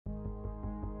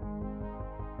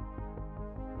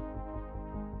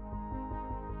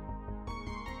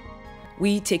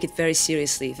We take it very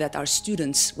seriously that our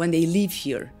students, when they leave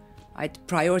here,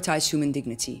 prioritize human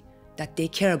dignity, that they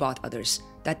care about others,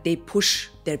 that they push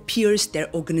their peers,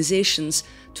 their organizations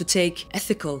to take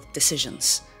ethical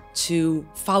decisions, to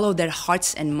follow their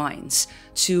hearts and minds,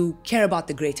 to care about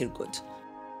the greater good.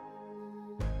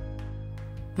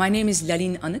 My name is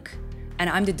Lalin Anık,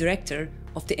 and I'm the director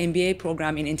of the MBA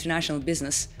program in International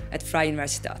Business at Vrije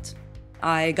Universiteit.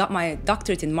 I got my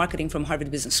doctorate in marketing from Harvard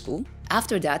Business School.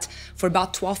 After that, for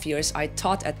about 12 years, I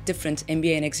taught at different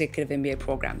MBA and executive MBA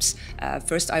programs.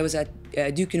 First, I was at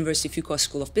Duke University Fuqua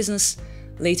School of Business.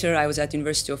 Later, I was at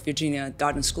University of Virginia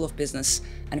Darden School of Business.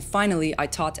 And finally, I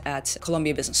taught at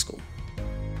Columbia Business School.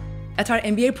 At our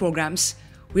MBA programs,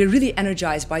 we're really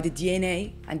energized by the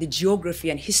DNA and the geography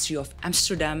and history of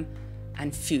Amsterdam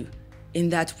and VU, in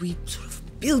that we sort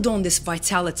of build on this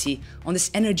vitality, on this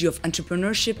energy of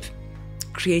entrepreneurship,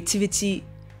 creativity,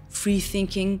 free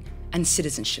thinking, and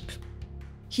citizenship.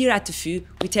 Here at the VU,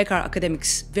 we take our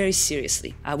academics very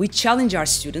seriously. We challenge our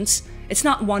students. It's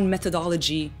not one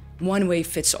methodology, one way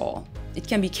fits all. It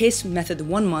can be case method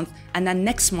 1 month, and then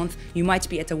next month you might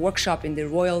be at a workshop in the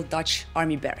Royal Dutch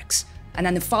Army Barracks. And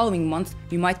then the following month,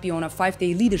 you might be on a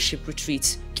 5-day leadership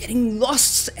retreat, getting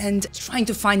lost and trying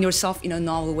to find yourself in a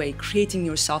novel way, creating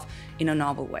yourself in a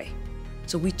novel way.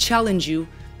 So we challenge you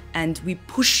and we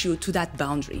push you to that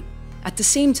boundary. At the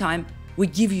same time, we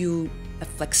give you a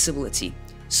flexibility.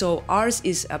 So ours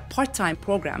is a part-time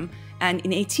program, and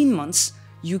in 18 months,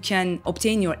 you can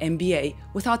obtain your MBA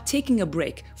without taking a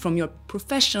break from your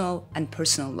professional and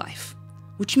personal life.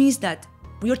 Which means that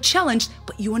you're challenged,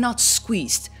 but you are not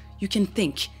squeezed. You can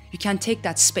think, you can take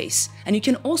that space, and you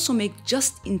can also make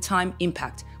just-in-time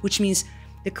impact, which means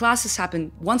the classes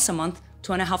happen once a month,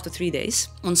 2.5 to 3 days.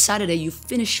 On Saturday, you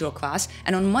finish your class,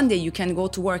 and on Monday, you can go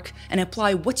to work and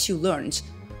apply what you learned.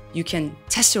 You can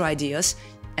test your ideas,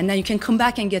 and then you can come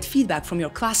back and get feedback from your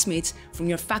classmates, from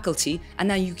your faculty, and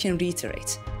then you can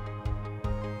reiterate.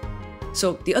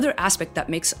 So the other aspect that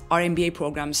makes our MBA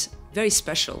programs very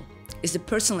special is the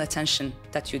personal attention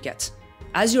that you get.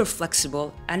 As you're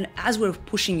flexible and as we're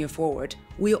pushing you forward,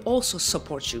 we also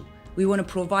support you. We want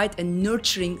to provide a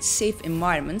nurturing, safe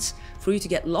environment for you to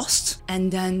get lost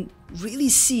and then really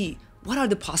see what are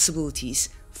the possibilities,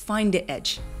 find the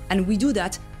edge. And we do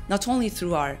that not only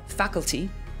through our faculty,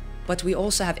 but we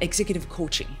also have executive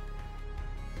coaching.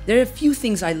 There are a few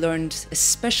things I learned,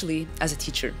 especially as a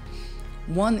teacher.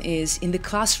 One is, in the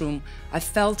classroom, I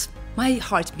felt my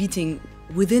heart beating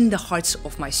within the hearts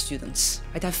of my students.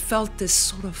 Right? I felt this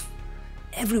sort of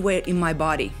everywhere in my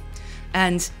body.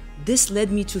 And this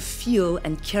led me to feel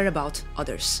and care about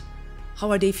others.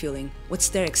 How are they feeling? What's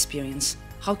their experience?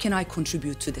 How can I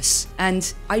contribute to this?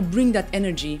 And I bring that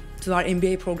energy to our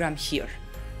MBA program here.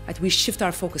 Right? We shift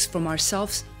our focus from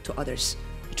ourselves to others.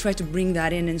 We try to bring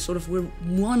that in, and sort of we're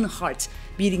one heart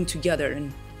beating together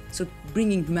and sort of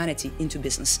bringing humanity into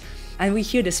business. And we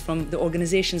hear this from the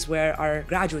organizations where our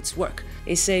graduates work.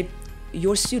 They say,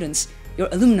 your students, your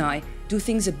alumni, do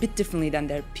things a bit differently than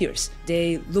their peers.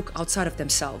 They look outside of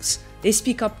themselves. They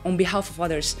speak up on behalf of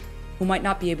others who might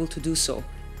not be able to do so.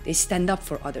 They stand up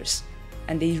for others,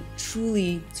 and they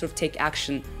truly sort of take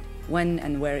action when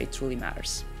and where it truly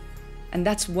matters. And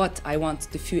that's what I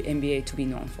want the VU MBA to be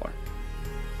known for.